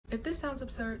If this sounds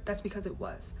absurd, that's because it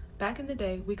was. Back in the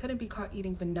day, we couldn't be caught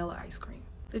eating vanilla ice cream.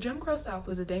 The Jim Crow South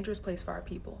was a dangerous place for our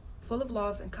people, full of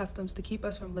laws and customs to keep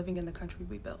us from living in the country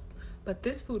we built. But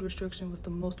this food restriction was the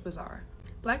most bizarre.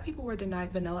 Black people were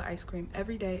denied vanilla ice cream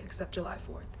every day except July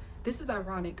 4th. This is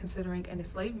ironic considering an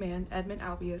enslaved man, Edmund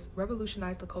Albius,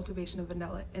 revolutionized the cultivation of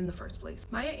vanilla in the first place.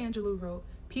 Maya Angelou wrote,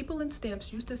 "People in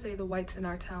stamps used to say the whites in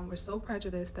our town were so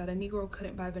prejudiced that a Negro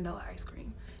couldn't buy vanilla ice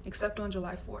cream, except on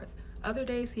July 4th. Other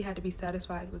days he had to be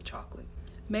satisfied with chocolate."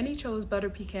 Many chose butter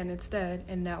pecan instead,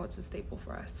 and now it's a staple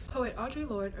for us. Poet Audre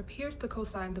Lorde appears to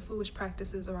co-sign the foolish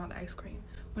practices around ice cream.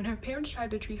 When her parents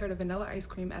tried to treat her to vanilla ice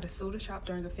cream at a soda shop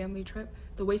during a family trip,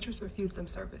 the waitress refused them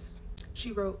service.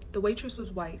 She wrote, "The waitress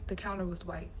was white, the counter was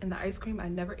white, and the ice cream I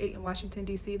never ate in Washington,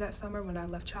 D.C. that summer when I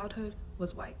left childhood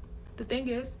was white." The thing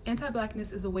is,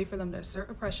 anti-blackness is a way for them to assert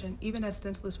oppression, even as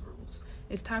senseless rules.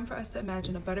 It's time for us to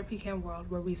imagine a butter pecan world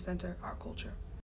where we center our culture.